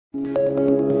You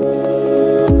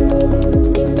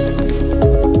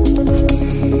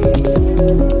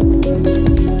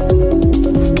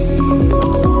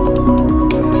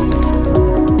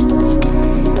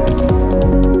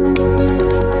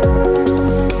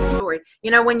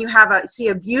know, when you have see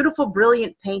a beautiful,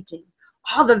 brilliant painting,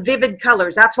 all the vivid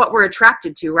colors, that's what we're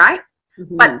attracted to, right?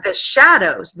 Mm-hmm. But the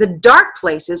shadows, the dark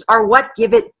places are what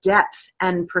give it depth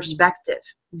and perspective.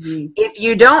 Mm-hmm. If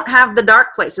you don't have the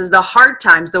dark places, the hard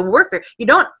times, the warfare,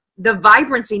 the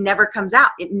vibrancy never comes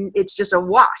out. It's just a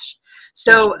wash.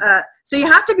 So, so you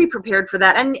have to be prepared for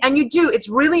that. And you do, it's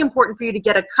really important for you to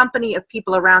get a company of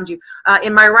people around you.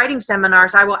 In my writing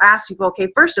seminars, I will ask people, okay,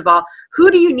 first of all,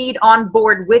 who do you need on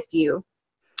board with you?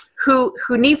 Who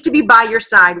needs to be by your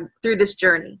side through this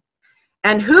journey?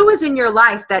 And who is in your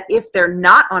life that if they're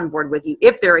not on board with you,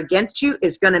 if they're against you,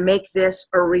 is going to make this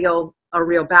a real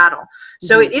battle.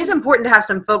 So it is important to have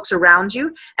some folks around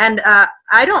you. And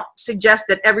I don't suggest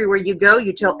that everywhere you go,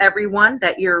 you tell everyone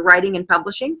that you're writing and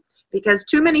publishing, because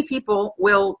too many people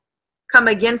will come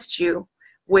against you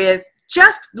with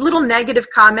just little negative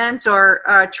comments or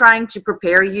trying to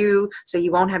prepare you so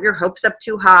you won't have your hopes up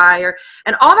too high,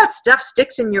 and all that stuff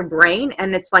sticks in your brain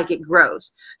and it's like it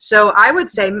grows. So I would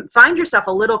say find yourself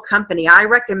a little company. I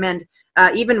recommend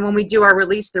even when we do our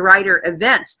Release the Writer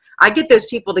events, I get those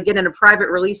people to get in a private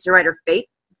Release the Writer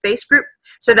face group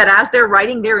so that as they're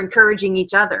writing, they're encouraging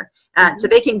each other. So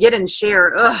they can get and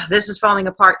share, oh, this is falling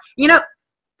apart. You know,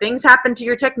 things happen to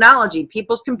your technology.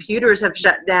 People's computers have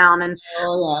shut down and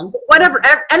whatever,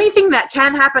 anything that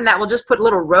can happen that will just put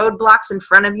little roadblocks in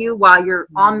front of you while you're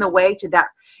on the way to that.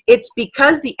 It's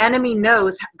because the enemy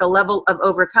knows the level of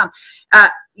overcome.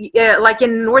 Like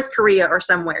in North Korea or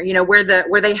somewhere, you know, where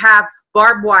they have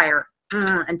barbed wire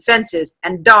and fences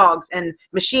and dogs and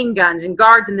machine guns and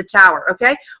guards in the tower.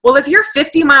 Okay. Well, if you're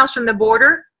 50 miles from the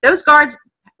border, those guards,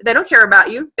 they don't care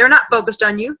about you. They're not focused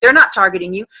on you. They're not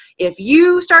targeting you. If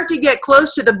you start to get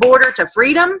close to the border to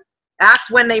freedom,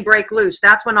 that's when they break loose.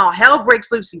 That's when all hell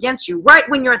breaks loose against you, right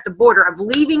when you're at the border of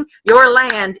leaving your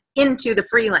land into the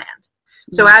free land.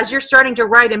 So as you're starting to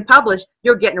write and publish,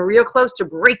 you're getting real close to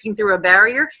breaking through a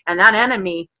barrier, and that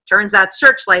enemy turns that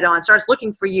searchlight on, starts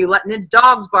looking for you, letting the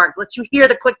dogs bark, lets you hear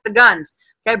the click the guns.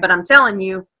 Okay, but I'm telling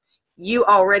you, you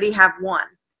already have won.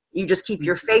 You just keep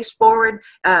your face forward,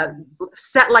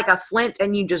 set like a flint,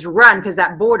 and you just run because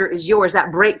that border is yours.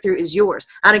 That breakthrough is yours.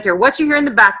 I don't care what you hear in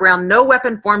the background. No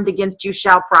weapon formed against you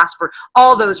shall prosper.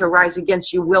 All those who rise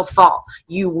against you will fall.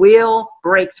 You will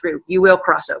break through. You will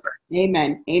cross over.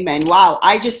 Amen. Amen. Wow.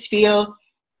 I just feel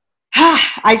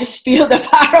the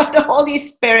power of the Holy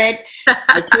Spirit.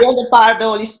 I feel the power of the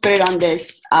Holy Spirit on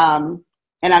this. And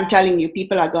I'm telling you,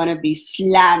 people are going to be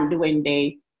slammed when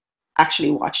they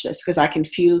actually watch this, because I can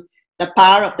feel the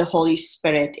power of the Holy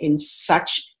Spirit in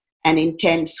such an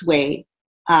intense way,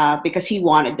 because he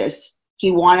wanted this.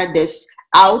 He wanted this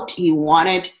out. He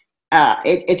wanted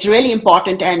it's really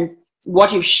important. And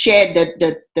what you've shared,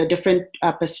 the different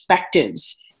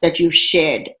perspectives that you've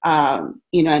shared,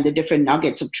 you know, and the different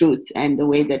nuggets of truth, and the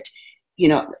way that, you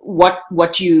know,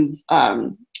 what you've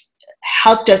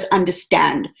helped us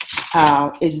understand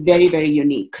is very, very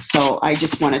unique. So I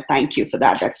just want to thank you for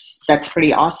that. That's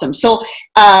pretty awesome. So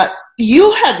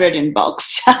you have written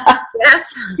books.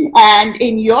 Yes. And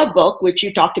in your book, which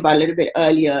you talked about a little bit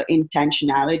earlier,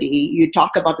 Intentionality, you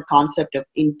talk about the concept of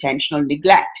intentional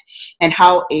neglect and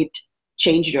how it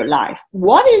changed your life.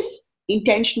 What is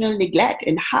intentional neglect,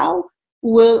 and how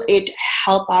will it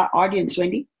help our audience,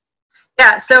 Wendy?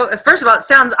 Yeah, so first of all, it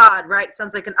sounds odd, right? It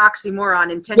sounds like an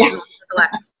oxymoron, intentional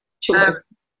neglect. Sure.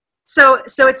 So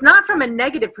it's not from a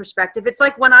negative perspective. It's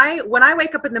like when I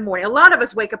wake up in the morning, a lot of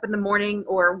us wake up in the morning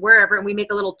or wherever, and we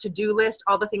make a little to-do list,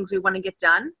 all the things we want to get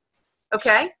done,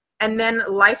 okay? And then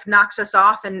life knocks us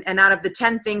off, and out of the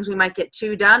 10 things, we might get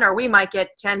 2 done, or we might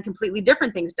get 10 completely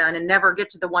different things done and never get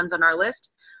to the ones on our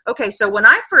list. Okay, so when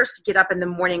I first get up in the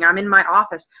morning, I'm in my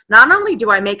office. Not only do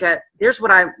I make here's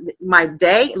what my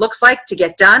day looks like to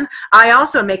get done, I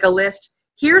also make a list.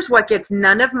 Here's what gets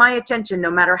none of my attention,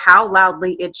 no matter how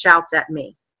loudly it shouts at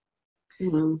me.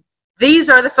 Mm-hmm.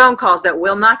 These are the phone calls that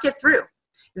will not get through.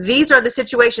 These are the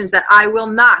situations that I will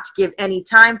not give any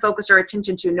time, focus, or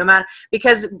attention to, no matter,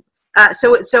 because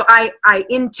so I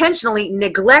intentionally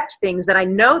neglect things that I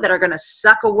know that are going to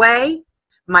suck away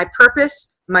my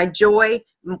purpose, my joy,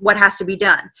 what has to be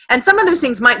done. And some of those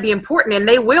things might be important, and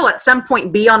they will at some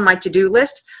point be on my to-do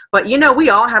list, but you know, we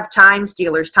all have time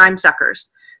stealers, time suckers.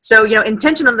 So, you know,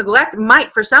 intentional neglect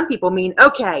might for some people mean,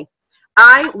 okay,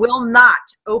 I will not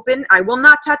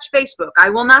touch Facebook. I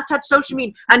will not touch social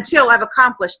media until I've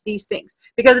accomplished these things.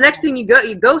 Because the next thing you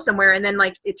go somewhere and then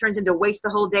like it turns into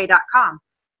wastethewholeday.com.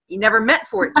 You never meant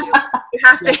for it to.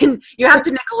 You have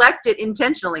to neglect it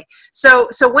intentionally. So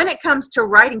when it comes to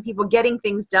writing, people getting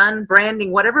things done,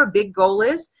 branding, whatever a big goal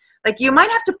is, like you might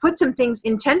have to put some things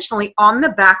intentionally on the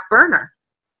back burner.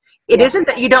 It isn't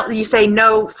that you say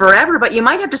no forever, but you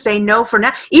might have to say no for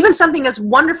now. Even something as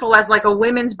wonderful as like a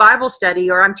women's Bible study,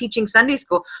 or I'm teaching Sunday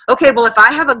school. Okay, well, if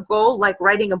I have a goal like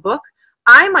writing a book,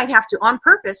 I might have to, on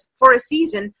purpose, for a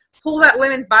season, pull that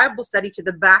women's Bible study to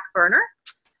the back burner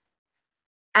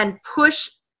and push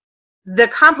the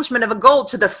accomplishment of a goal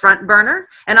to the front burner.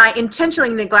 And I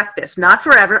intentionally neglect this, not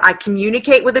forever. I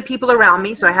communicate with the people around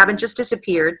me, so I haven't just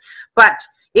disappeared, but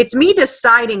it's me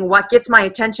deciding what gets my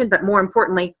attention, but more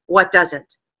importantly, what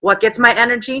doesn't. What gets my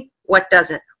energy, what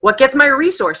doesn't. What gets my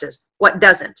resources, what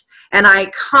doesn't. And I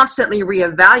constantly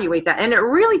reevaluate that. And it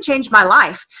really changed my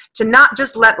life to not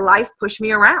just let life push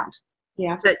me around.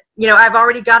 Yeah. That, I've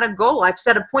already got a goal. I've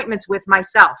set appointments with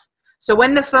myself. So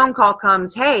when the phone call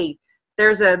comes, hey,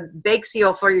 there's a bake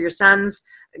sale for your son's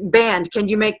band. Can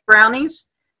you make brownies?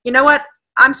 You know what?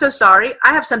 I'm so sorry.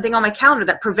 I have something on my calendar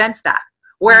that prevents that.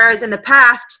 Whereas in the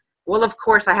past, well, of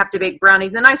course, I have to bake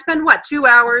brownies. Then I spend, 2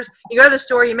 hours? You go to the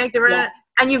store, you make the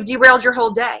and you've derailed your whole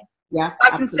day. Yeah, so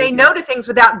I can say no to things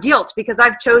without guilt because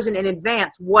I've chosen in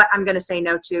advance what I'm going to say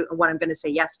no to and what I'm going to say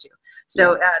yes to.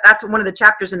 So that's one of the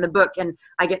chapters in the book. And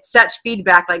I get such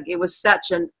feedback. Like it was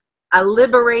such a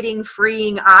liberating,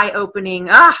 freeing, eye-opening,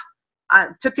 I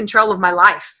took control of my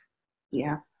life.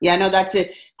 Yeah. Yeah, no, that's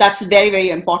it. That's very, very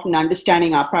important,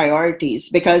 understanding our priorities,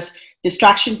 because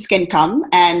distractions can come,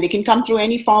 and they can come through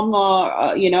any form,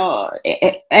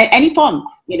 any form,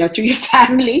 through your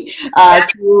family,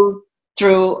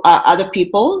 through other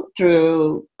people,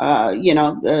 through,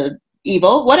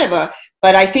 evil, whatever.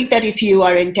 But I think that if you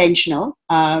are intentional,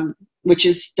 which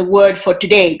is the word for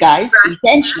today, guys,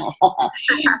 intentional,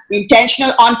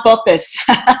 intentional on purpose.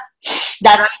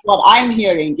 That's what I'm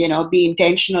hearing, be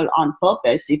intentional on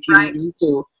purpose if you want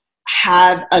to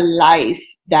have a life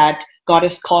that God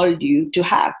has called you to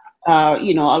have. A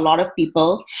lot of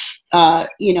people, are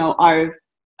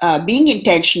being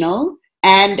intentional.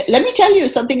 And let me tell you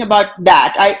something about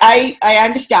that. I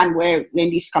understand where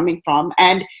Wendy's coming from.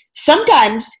 And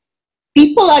sometimes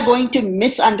people are going to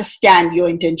misunderstand your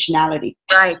intentionality.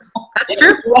 Right. That's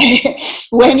true.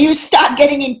 When you start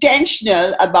getting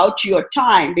intentional about your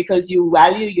time, because you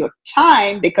value your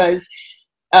time, because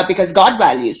God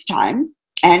values time,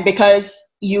 and because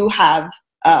you have,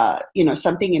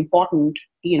 something important,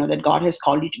 that God has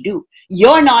called you to do.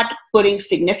 You're not putting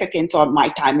significance on my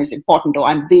time is important, or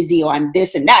I'm busy, or I'm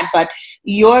this and that, but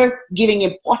you're giving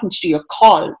importance to your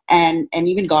call, and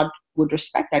even God would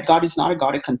respect that. God is not a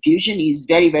God of confusion. He's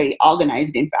very, very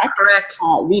organized. In fact, correct.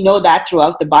 We know that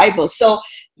throughout the Bible. So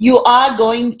you are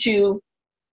going to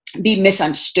be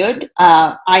misunderstood.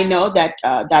 I know that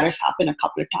that has happened a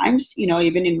couple of times.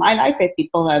 Even in my life, where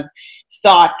people have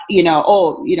thought,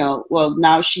 well,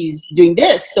 now she's doing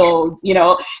this. So,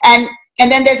 and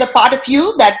then there's a part of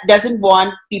you that doesn't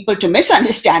want people to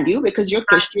misunderstand you, because you're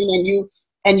Christian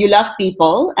and you love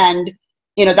people, and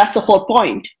that's the whole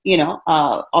point,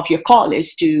 of your call,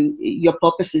 is your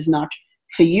purpose is not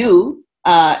for you.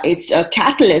 It's a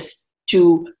catalyst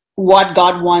to what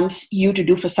God wants you to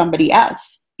do for somebody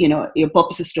else. Your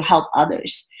purpose is to help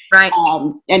others, right?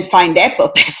 And find their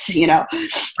purpose,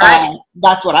 right.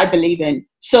 That's what I believe in.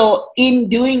 So in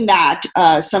doing that,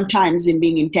 sometimes in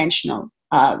being intentional,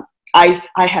 I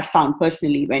have found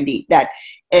personally, Wendy, that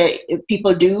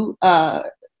people do,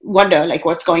 wonder like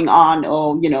what's going on,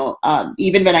 or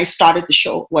even when I started the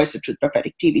show Voice of Truth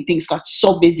Prophetic TV, things got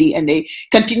so busy, and they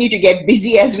continue to get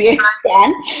busy as we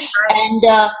expand.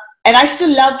 And I still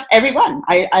love everyone.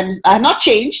 I'm not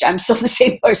changed. I'm still the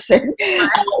same person.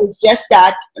 It's just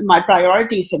that my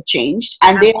priorities have changed,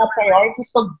 and they are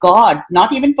priorities for God,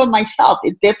 not even for myself.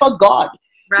 They're for God.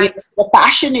 Right. The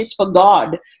passion is for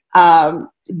God.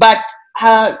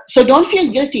 So don't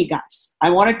feel guilty, guys. I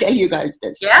want to tell you guys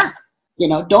this. Yeah.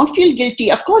 Don't feel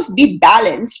guilty. Of course, be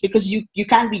balanced, because you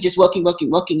can't be just working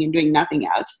and doing nothing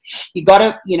else. You got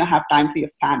to, have time for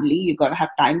your family. You got to have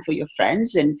time for your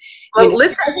friends. And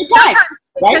listen, sometimes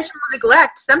intentional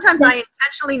neglect. Sometimes I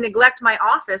intentionally neglect my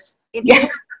office in order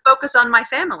to focus on my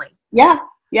family. Yeah.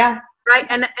 Yeah. Right.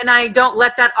 And I don't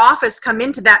let that office come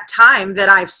into that time that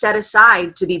I've set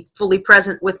aside to be fully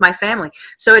present with my family.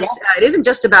 So it isn't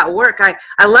just about work.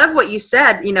 I love what you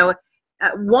said,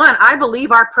 one, I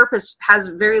believe our purpose has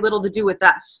very little to do with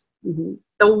us. Mm-hmm.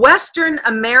 The Western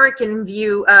American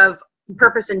view of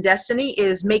purpose and destiny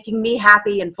is making me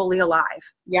happy and fully alive.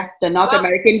 Yeah, the North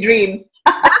American dream.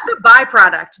 That's a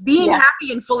byproduct. Being Yeah.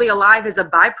 happy and fully alive is a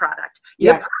byproduct. The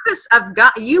Yeah. purpose of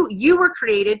God, you were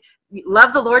created.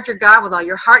 Love the Lord your God with all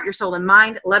your heart, your soul, and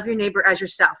mind. Love your neighbor as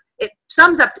yourself. It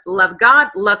sums up love God,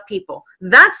 love people.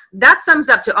 That sums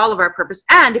up to all of our purpose.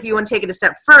 And if you want to take it a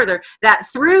step further, that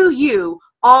through you,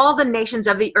 all the nations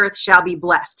of the earth shall be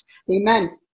blessed.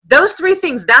 Amen. Those three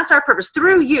things, that's our purpose.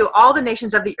 Through you, all the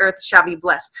nations of the earth shall be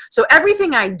blessed. So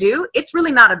everything I do, it's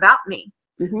really not about me.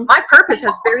 Mm-hmm. My purpose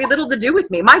has very little to do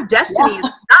with me. My destiny is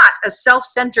not a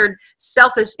self-centered,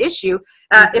 selfish issue.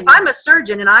 If I'm a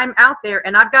surgeon and I'm out there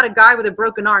and I've got a guy with a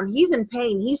broken arm, he's in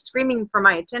pain, he's screaming for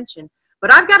my attention.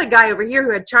 But I've got a guy over here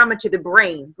who had trauma to the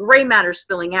brain, gray matter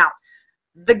spilling out.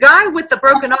 The guy with the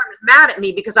broken arm is mad at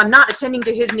me because I'm not attending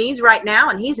to his needs right now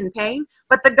and he's in pain.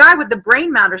 But the guy with the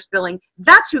brain matter spilling,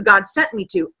 that's who God sent me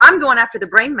to. I'm going after the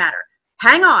brain matter.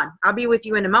 Hang on, I'll be with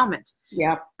you in a moment.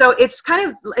 Yeah. So it's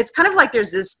kind of like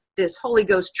there's this Holy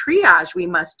Ghost triage we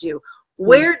must do.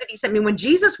 Where did he send me? When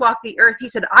Jesus walked the earth, he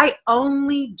said, I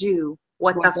only do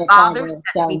what the Father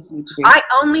sent me to do. I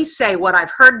only say what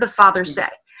I've heard the Father say.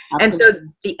 Absolutely. And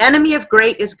so the enemy of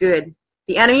great is good.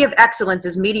 The enemy of excellence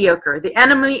is mediocre. The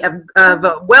enemy of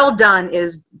well done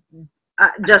is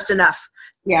just enough.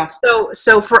 Yeah.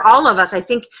 So for all of us, I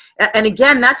think, and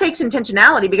again, that takes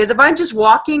intentionality, because if I'm just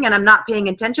walking and I'm not paying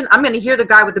attention, I'm going to hear the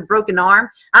guy with the broken arm.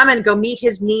 I'm going to go meet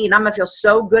his need and I'm going to feel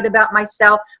so good about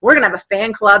myself. We're going to have a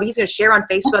fan club. He's going to share on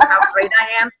Facebook how great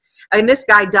I am. And this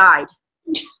guy died.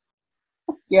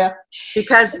 Yeah.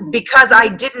 Because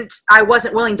I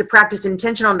wasn't willing to practice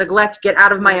intentional neglect, get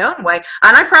out of my own way.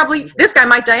 And this guy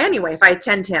might die anyway if I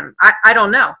attend to him. I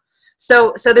don't know.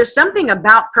 So there's something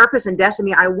about purpose and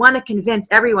destiny. I want to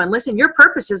convince everyone, listen, your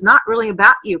purpose is not really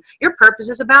about you. Your purpose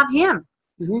is about him.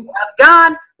 Mm-hmm. Love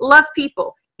God, love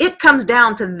people. It comes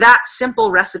down to that simple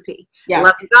recipe. Yeah.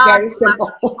 Love God. Very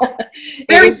simple.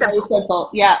 Very simple.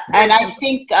 Yeah. Very and simple. I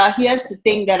think here's the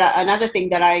thing another thing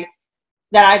that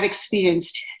I've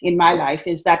experienced in my life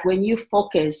is that when you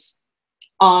focus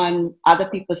on other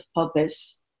people's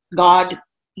purpose, God,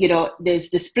 there's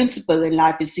this principle in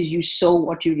life is you sow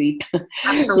what you reap.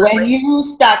 Absolutely. When you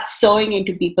start sowing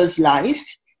into people's life,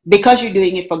 because you're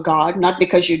doing it for God, not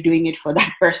because you're doing it for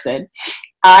that person.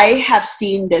 I have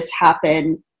seen this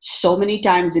happen so many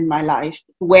times in my life,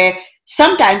 where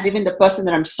sometimes even the person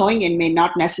that I'm sowing in may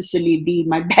not necessarily be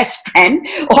my best friend,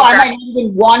 or I might not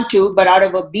even want to, but out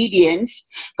of obedience,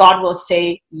 God will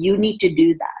say, you need to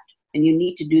do that, and you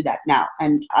need to do that now.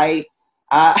 And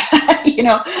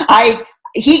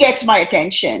he gets my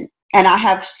attention, and I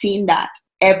have seen that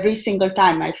every single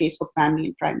time, my Facebook family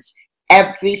and friends,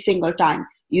 every single time.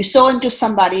 You sow into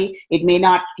somebody, it may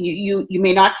not, you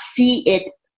may not see it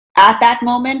at that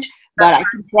moment, but I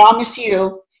can promise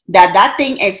you that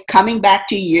thing is coming back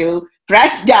to you,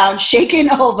 pressed down, shaken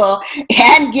over,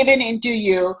 and given into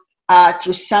you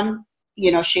through some,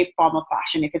 shape, form, or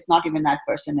fashion, if it's not even that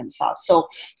person himself. So,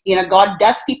 God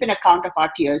does keep an account of our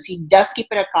tears. He does keep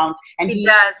an account, and he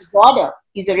does.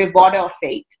 He's a rewarder of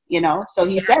faith, So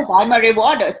he says, I'm a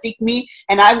rewarder. Seek me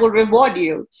and I will reward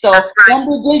you. So don't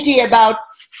be guilty about,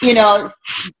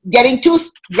 getting too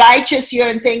righteous here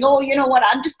and saying, oh, you know what,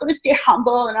 I'm just going to stay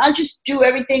humble and I'll just do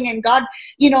everything. And God,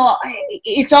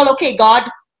 it's all okay. God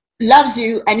loves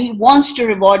you and he wants to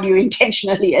reward you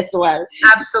intentionally as well.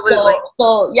 Absolutely.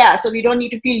 So we don't need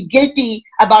to feel guilty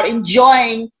about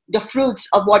enjoying the fruits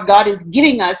of what God is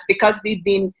giving us, because we've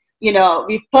been,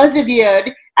 we've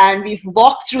persevered and we've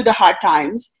walked through the hard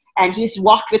times, and he's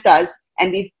walked with us,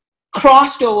 and we've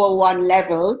crossed over one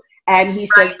level, and he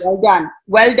says, well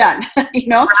done,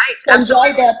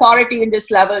 enjoy the authority in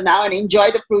this level now, and enjoy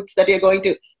the fruits that you're going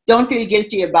to. Don't feel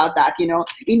guilty about that,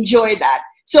 enjoy that.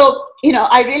 So,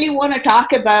 I really want to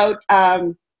talk about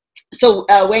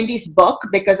Wendy's book,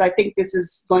 because I think this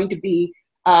is going to be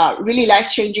really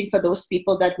life-changing for those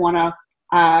people that want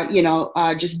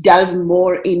to, just delve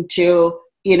more into,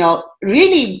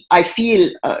 really, I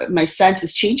feel my sense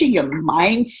is changing your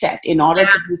mindset in order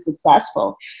to be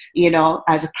successful,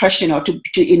 as a Christian, or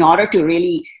in order to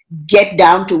really get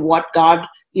down to what God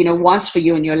wants for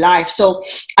you in your life. So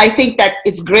I think that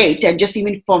it's great. And just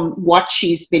even from what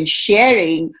she's been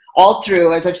sharing all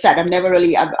through, as I've said,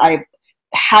 I've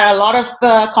had a lot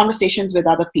of conversations with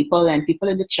other people and people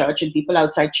in the church and people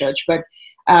outside church, but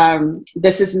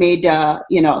this has made,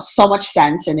 so much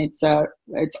sense, and it's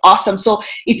awesome. So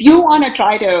if you want to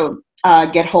try to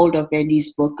get hold of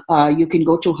Wendy's book, you can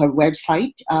go to her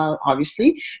website,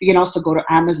 obviously. You can also go to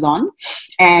Amazon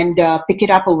and pick it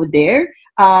up over there.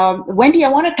 Wendy, I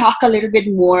want to talk a little bit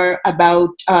more about,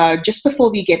 just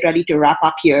before we get ready to wrap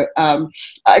up here,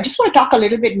 I just want to talk a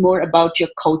little bit more about your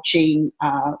coaching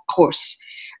course.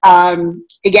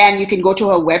 Again, you can go to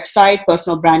her website,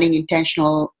 Personal Branding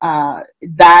Intentional.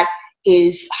 That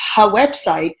is her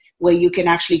website where you can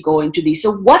actually go into these.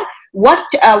 So what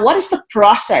is the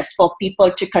process for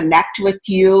people to connect with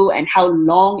you, and how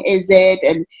long is it?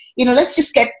 And, let's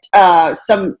just get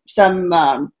some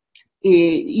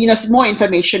more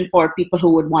information for people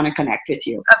who would want to connect with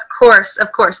you. Of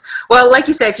course. Well, like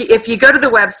you said, if you go to the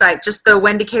website, just the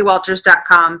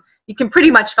wendykwalters.com, you can pretty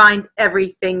much find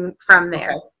everything from there.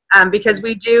 Okay. Because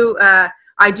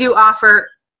I do offer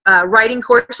writing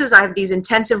courses. I have these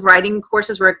intensive writing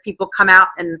courses where people come out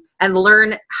and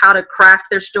learn how to craft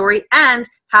their story and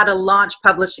how to launch,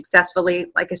 publish successfully.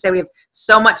 Like I say, we have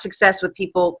so much success with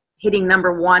people hitting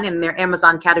 #1 in their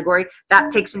Amazon category.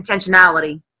 That takes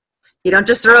intentionality. You don't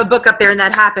just throw a book up there and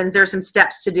that happens. There are some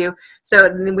steps to do.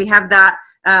 So we have that.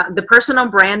 The personal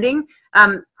branding.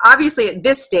 Obviously, at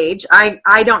this stage,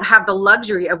 I don't have the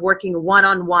luxury of working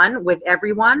one-on-one with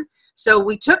everyone. So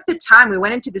we took the time. We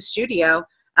went into the studio,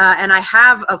 and I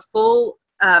have a full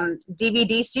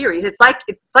DVD series. It's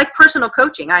like personal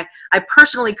coaching. I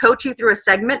personally coach you through a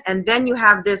segment, and then you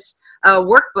have this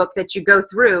workbook that you go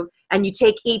through, and you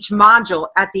take each module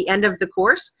at the end of the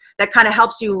course that kind of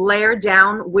helps you layer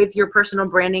down with your personal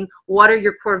branding. What are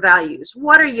your core values?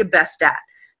 What are you best at?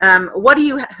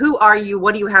 Who are you?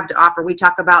 What do you have to offer? We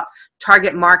talk about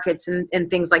target markets and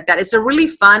things like that. It's a really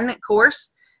fun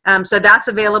course. So that's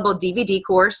available, DVD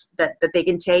course that they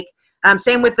can take.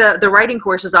 Same with the writing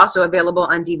course is also available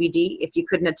on DVD if you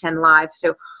couldn't attend live.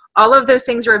 So all of those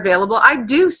things are available. I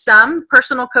do some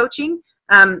personal coaching.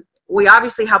 We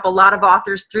obviously help a lot of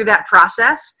authors through that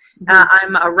process.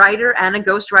 I'm a writer and a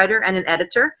ghostwriter and an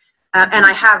editor. And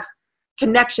I have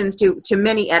connections to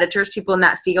many editors, people in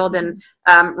that field. And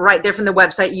right there from the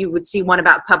website, you would see one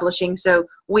about publishing. So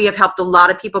we have helped a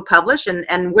lot of people publish,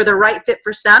 and we're the right fit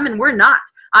for some, and we're not.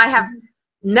 I have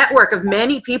network of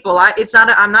many people.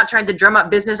 I'm not trying to drum up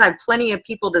business. I have plenty of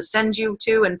people to send you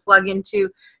to and plug into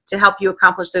to help you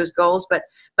accomplish those goals.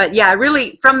 But yeah,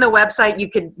 really from the website,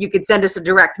 you could send us a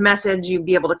direct message. You'd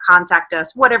be able to contact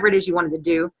us, whatever it is you wanted to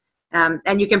do.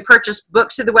 And you can purchase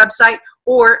books through the website,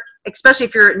 or especially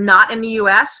if you're not in the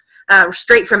U.S.,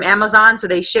 straight from Amazon. So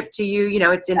they ship to you,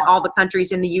 it's in all the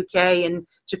countries in the UK and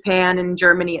Japan and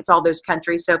Germany. It's all those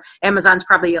countries. So Amazon's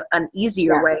probably an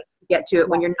easier way to get to it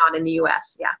when you're not in the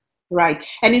U.S. Yeah. Right.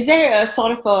 And is there a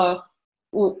sort of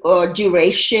a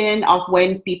duration of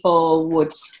when people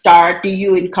would start? Do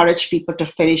you encourage people to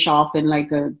finish off in like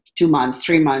 2 months,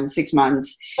 3 months, 6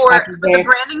 months? For the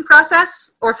branding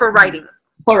process or for writing?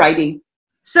 For writing.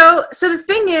 So the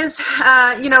thing is,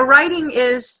 writing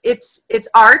it's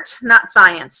art, not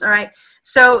science. All right.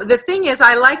 So the thing is,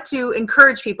 I like to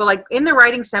encourage people, like in the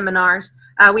writing seminars,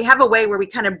 we have a way where we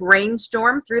kind of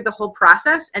brainstorm through the whole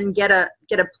process and get a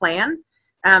plan.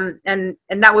 And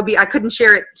that would be, I couldn't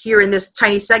share it here in this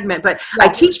tiny segment, but I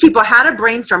teach people how to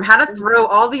brainstorm, how to throw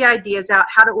all the ideas out,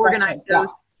 how to organize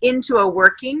those into a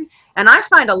working. And I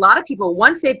find a lot of people,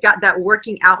 once they've got that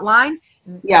working outline,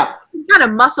 kind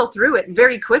of muscle through it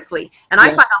very quickly. And I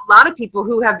find a lot of people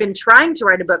who have been trying to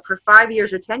write a book for 5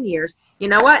 years or 10 years,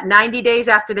 90 days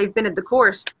after they've been at the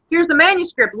course, here's the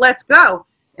manuscript, let's go.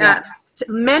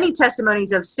 Many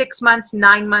testimonies of 6 months,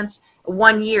 9 months,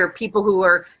 1 year, people who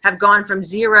have gone from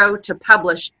zero to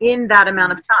publish in that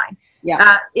amount of time.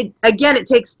 It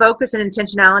takes focus and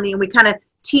intentionality, and we kind of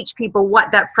teach people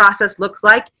what that process looks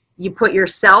like. You put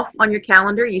yourself on your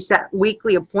calendar, you set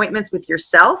weekly appointments with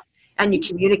yourself, and you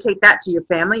communicate that to your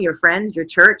family, your friends, your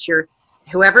church, your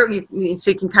whoever,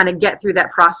 so you can kind of get through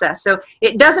that process. So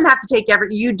it doesn't have to take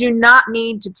you do not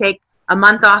need to take a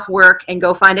month off work and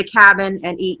go find a cabin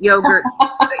and eat yogurt.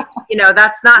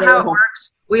 That's not how it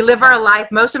works. We live our life.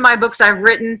 Most of my books I've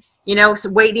written,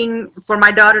 waiting for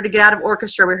my daughter to get out of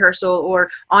orchestra rehearsal,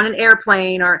 or on an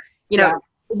airplane, or,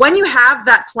 when you have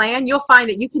that plan, you'll find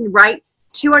that you can write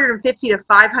 250 to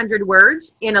 500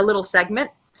 words in a little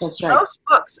segment. That's right. Most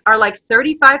books are like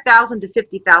 35,000 to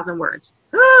 50,000 words.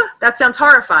 That sounds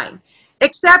horrifying.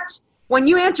 Except when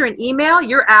you answer an email,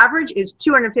 your average is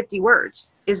 250 words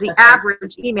is the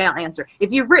average email answer.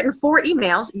 If you've written 4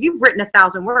 emails, you've written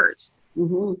 1,000 words.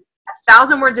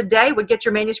 1,000 words a day would get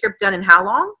your manuscript done in how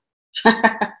long?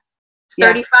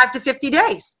 35 to 50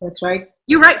 days. That's right.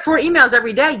 You write 4 emails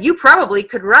every day. You probably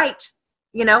could write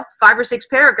 5 or 6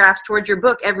 paragraphs towards your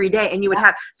book every day, and you would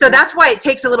have. So that's why it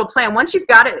takes a little plan. Once you've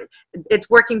got it, it's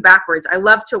working backwards. I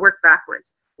love to work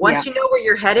backwards. Once you know where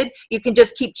you're headed, you can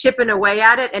just keep chipping away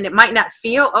at it, and it might not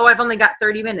feel, oh, I've only got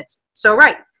 30 minutes. So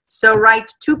write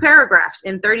 2 paragraphs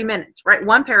in 30 minutes. Write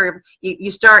 1 paragraph.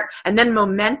 You start, and then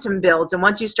momentum builds. And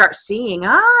once you start seeing,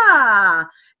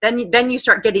 then you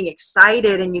start getting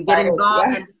excited and you get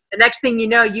involved. And the next thing you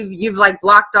know, you've like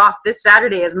blocked off, this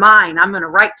Saturday is mine. I'm going to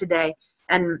write today,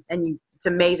 and it's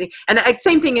amazing. And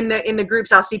same thing in the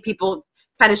groups. I'll see people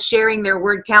kind of sharing their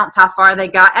word counts, how far they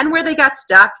got and where they got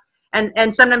stuck.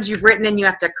 And sometimes you've written and you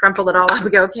have to crumple it all up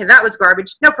and go, okay, that was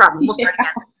garbage. No problem. We'll start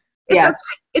again. It's okay.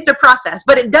 It's a process,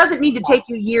 but it doesn't need to take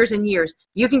you years and years.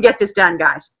 You can get this done,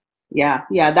 guys. Yeah.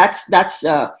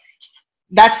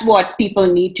 That's what people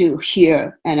need to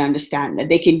hear and understand, that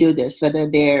they can do this, whether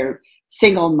they're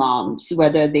single moms,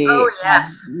 whether they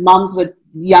moms with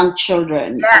young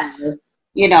children. Yes.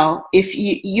 You know, if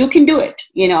you can do it,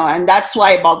 you know, and that's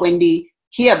why I brought Wendy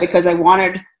here, because I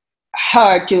wanted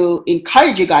her to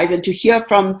encourage you guys and to hear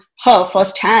from her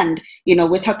firsthand, you know,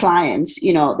 with her clients,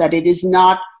 you know, that it is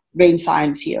not brain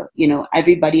science here. You know,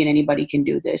 everybody and anybody can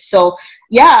do this. So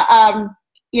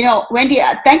you know, Wendy,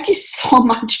 thank you so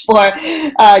much for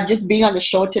just being on the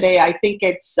show today. I think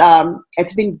it's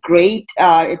been great.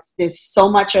 There's so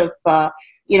much of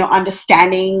you know,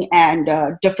 understanding and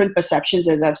different perceptions,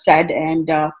 as I've said, and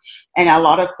a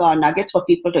lot of nuggets for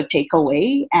people to take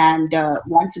away. And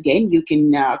once again, you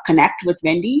can connect with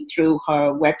Wendy through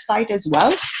her website as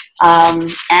well.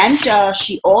 And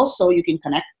she also, you can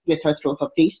connect with her through her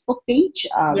Facebook page,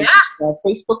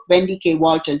 Facebook Wendy K.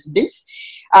 Walters Biz.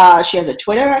 She has a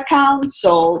Twitter account.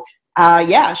 So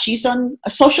she's on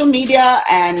social media,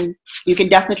 and you can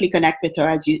definitely connect with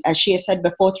her, as she has said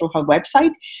before, through her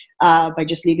website, by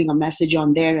just leaving a message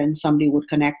on there, and somebody would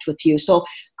connect with you. So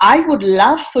I would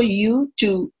love for you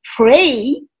to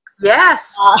pray.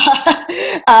 Yes.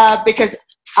 Because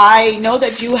I know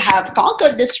that you have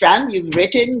conquered this realm. You've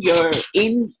written, you're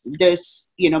in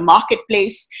this, you know,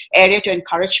 marketplace area to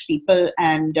encourage people.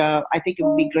 And I think it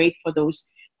would be great for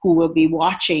those who will be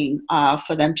watching,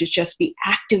 for them to just be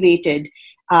activated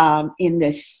in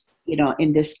this, you know,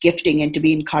 in this gifting, and to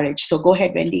be encouraged. So go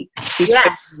ahead, Wendy.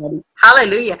 Yes.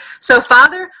 Hallelujah. So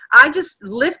Father, I just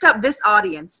lift up this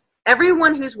audience,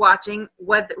 everyone who's watching,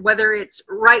 whether it's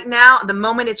right now, the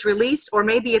moment it's released, or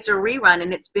maybe it's a rerun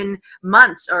and it's been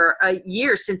months or a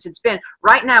year since it's been,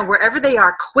 right now, wherever they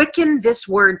are, quicken this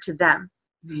word to them.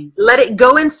 Let it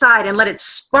go inside and let it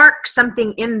spark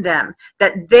something in them,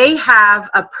 that they have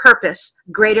a purpose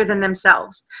greater than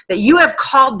themselves, that you have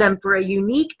called them for a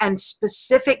unique and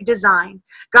specific design.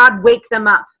 God, wake them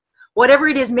up. Whatever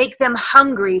it is, make them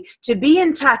hungry to be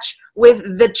in touch with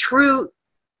the true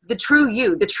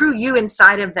you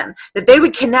inside of them, that they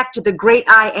would connect to the great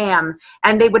I am,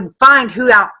 and they would find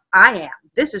who I am.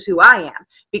 This is who I am,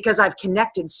 because I've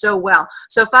connected so well.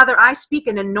 So Father, I speak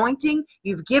an anointing.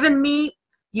 You've given me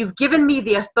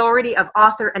the authority of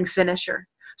author and finisher.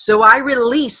 So I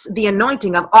release the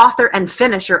anointing of author and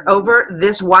finisher over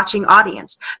this watching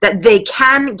audience, that they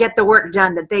can get the work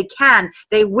done, that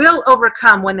they will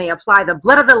overcome when they apply the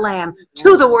blood of the Lamb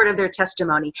to the word of their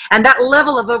testimony. And that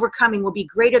level of overcoming will be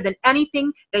greater than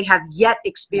anything they have yet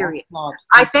experienced.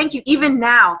 I thank you even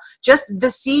now, just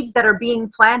the seeds that are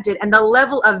being planted and the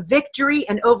level of victory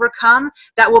and overcome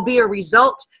that will be a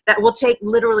result that will take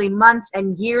literally months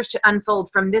and years to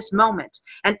unfold from this moment.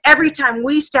 And every time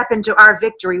we step into our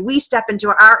victory, we step into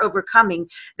our overcoming,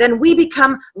 then we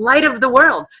become light of the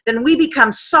world. Then we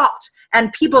become salt,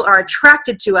 and people are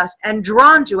attracted to us and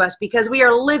drawn to us because we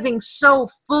are living so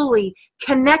fully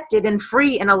connected and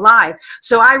free and alive.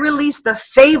 So I release the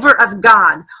favor of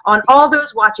God on all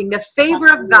those watching, the favor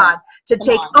of God to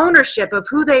take ownership of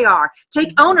who they are.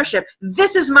 Take ownership.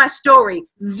 This is my story.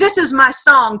 This is my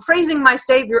song, praising my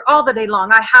Savior all the day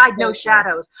long. I hide no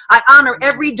shadows. I honor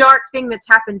every dark thing that's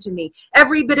happened to me,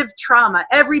 every bit of trauma,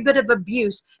 every bit of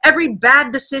abuse, every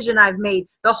bad decision I've made,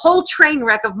 the whole train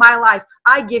wreck of my life.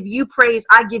 I give you praise.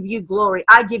 I give you glory.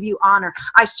 I give you honor.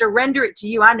 I surrender it to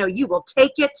you. I know you will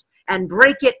take it and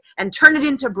break it and turn it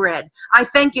into bread. I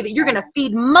thank you that you're going to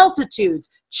feed multitudes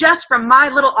just from my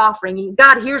little offering.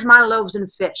 God, here's my loaves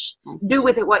and fish. Do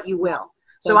with it what you will.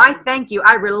 So I thank you.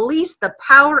 I release the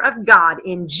power of God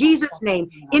in Jesus' name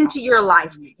into your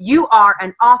life. You are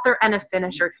an author and a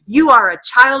finisher. You are a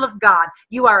child of God.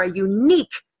 You are a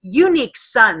unique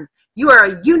son. You are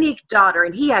a unique daughter,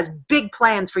 and he has big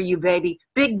plans for you, baby.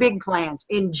 Big, big plans.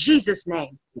 In Jesus'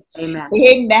 name, amen.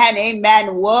 Amen,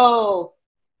 amen. Whoa.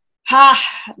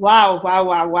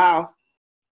 Wow.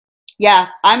 Yeah,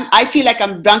 I feel like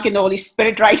I'm drunk in the Holy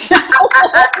Spirit right now.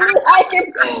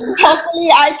 Hopefully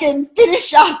I can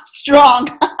finish up strong.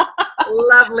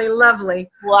 Lovely, lovely.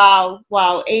 Wow,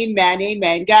 wow. Amen,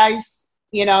 amen. Guys,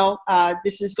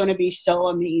 this is going to be so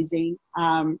amazing.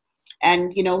 And,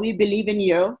 we believe in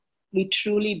you. We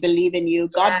truly believe in you.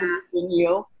 God believes in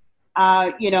you.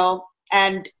 Our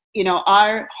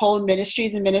whole ministry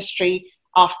is a ministry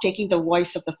of taking the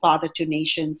voice of the Father to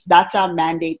nations. That's our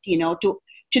mandate,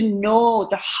 to know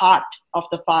the heart of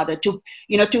the Father, to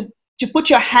put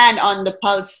your hand on the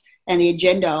pulse and the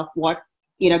agenda of what,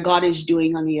 God is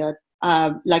doing on the earth.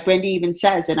 Like Wendy even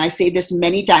says, and I say this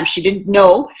many times, she didn't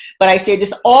know, but I say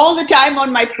this all the time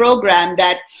on my program,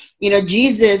 that,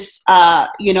 Jesus,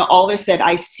 always said,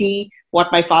 I see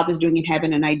what my Father's doing in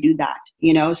heaven and I do that,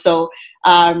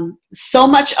 so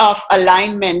much of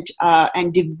alignment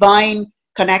and divine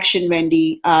connection,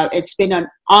 Wendy. It's been an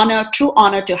honor, true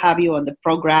honor to have you on the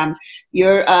program.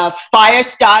 You're a fire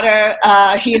starter,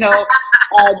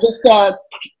 just a,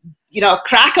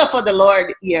 cracker for the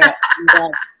Lord here.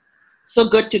 And, so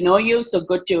good to know you. So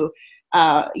good to,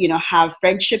 have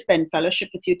friendship and fellowship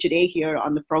with you today here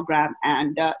on the program.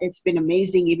 And it's been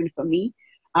amazing even for me,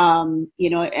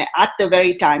 at the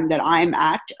very time that I'm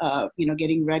at,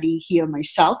 getting ready here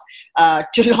myself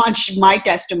to launch my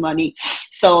testimony.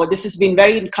 So this has been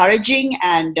very encouraging,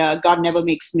 and God never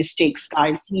makes mistakes,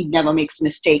 guys. He never makes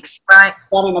mistakes. Right.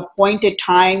 At an appointed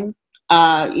time,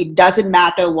 it doesn't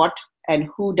matter what and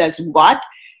who does what.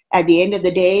 At the end of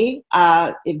the day,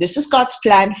 if this is God's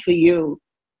plan for you,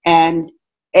 and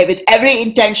with every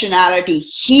intentionality,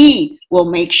 He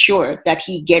will make sure that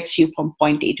He gets you from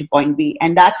point A to point B,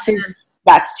 and that's His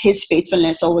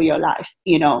faithfulness over your life.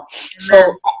 Amen. So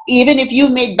even if you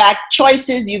made bad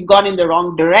choices, you've gone in the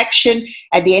wrong direction,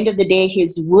 at the end of the day,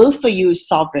 His will for you is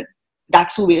sovereign.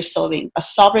 That's who we're serving, a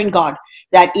sovereign God.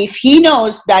 That if He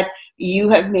knows that you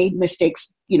have made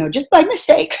mistakes, just by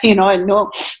mistake, and no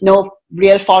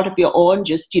real fault of your own,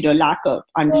 just, lack of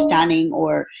understanding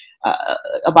or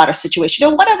about a situation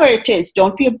or whatever it is,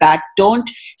 don't feel bad. Don't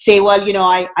say, well,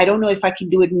 I don't know if I can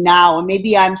do it now, or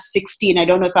maybe I'm 60 and I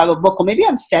don't know if I have a book, or maybe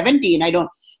I'm 70 and I don't,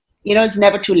 it's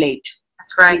never too late.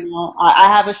 That's right. I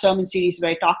have a sermon series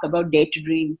where I talk about Dare to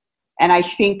Dream. And I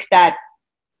think that,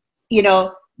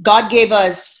 God gave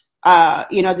us,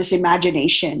 this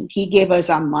imagination. He gave us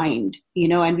our mind,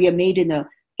 and we are made in the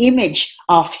image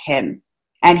of Him.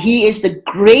 And He is the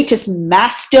greatest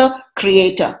master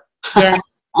creator. Yes,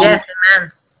 yes,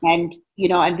 amen. And,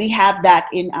 and we have that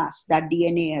in us, that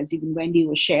DNA, as even Wendy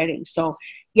was sharing. So,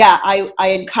 yeah, I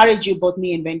encourage you, both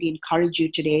me and Wendy encourage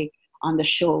you today on the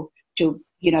show to,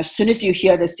 as soon as you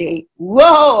hear this, say,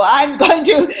 whoa, I'm going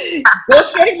to go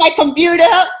straight to my computer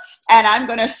and I'm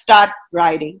going to start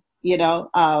writing.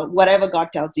 Whatever God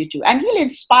tells you to, and He'll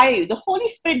inspire you. The Holy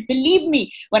Spirit, believe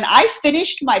me, when I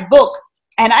finished my book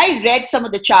and I read some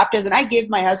of the chapters and I gave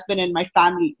my husband and my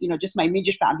family, just my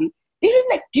immediate family, they were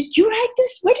like, did you write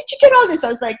this? Where did you get all this? I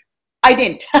was like, I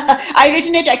didn't. I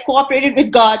written it, I cooperated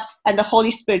with God, and the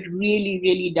Holy Spirit really,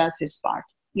 really does His part,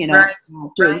 right.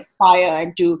 to inspire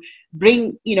and to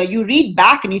bring, you read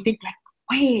back and you think like,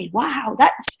 wait, wow,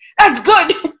 that's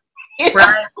good.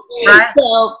 Right.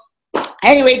 So,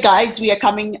 anyway, guys, we are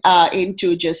coming in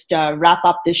to just wrap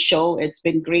up this show. It's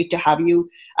been great to have you,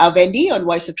 Wendy, on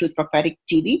Voice of Truth Prophetic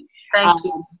TV. Thank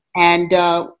you. And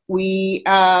we,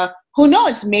 who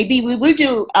knows, maybe we will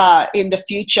do in the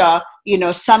future,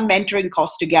 some mentoring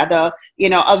course together,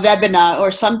 a webinar or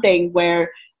something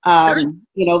where,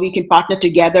 we can partner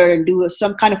together and do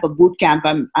some kind of a boot camp.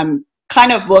 I'm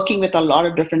kind of working with a lot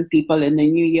of different people in the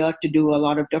new year to do a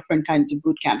lot of different kinds of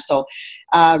boot camps. So,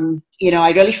 I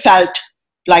really felt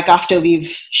like after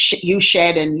you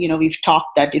shared and, we've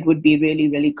talked, that it would be really,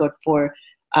 really good for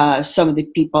some of the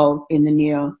people in the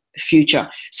near future.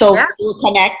 So we'll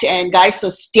connect, and guys, so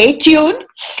stay tuned.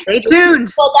 Stay tuned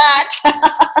for that.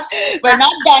 We're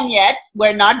not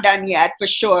done yet for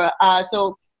sure.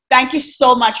 So thank you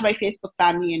so much, my Facebook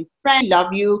family and friends.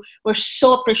 Love you. We're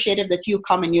so appreciative that you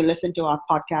come and you listen to our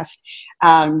podcast,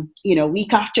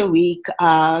 week after week.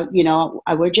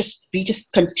 We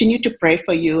just continue to pray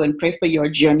for you and pray for your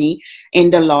journey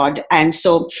in the Lord. And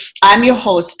so I'm your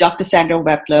host, Dr. Sandra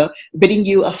Weppler, bidding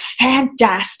you a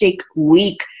fantastic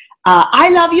week. I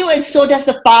love you, and so does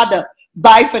the Father.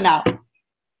 Bye for now.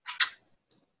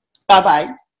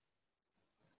 Bye-bye.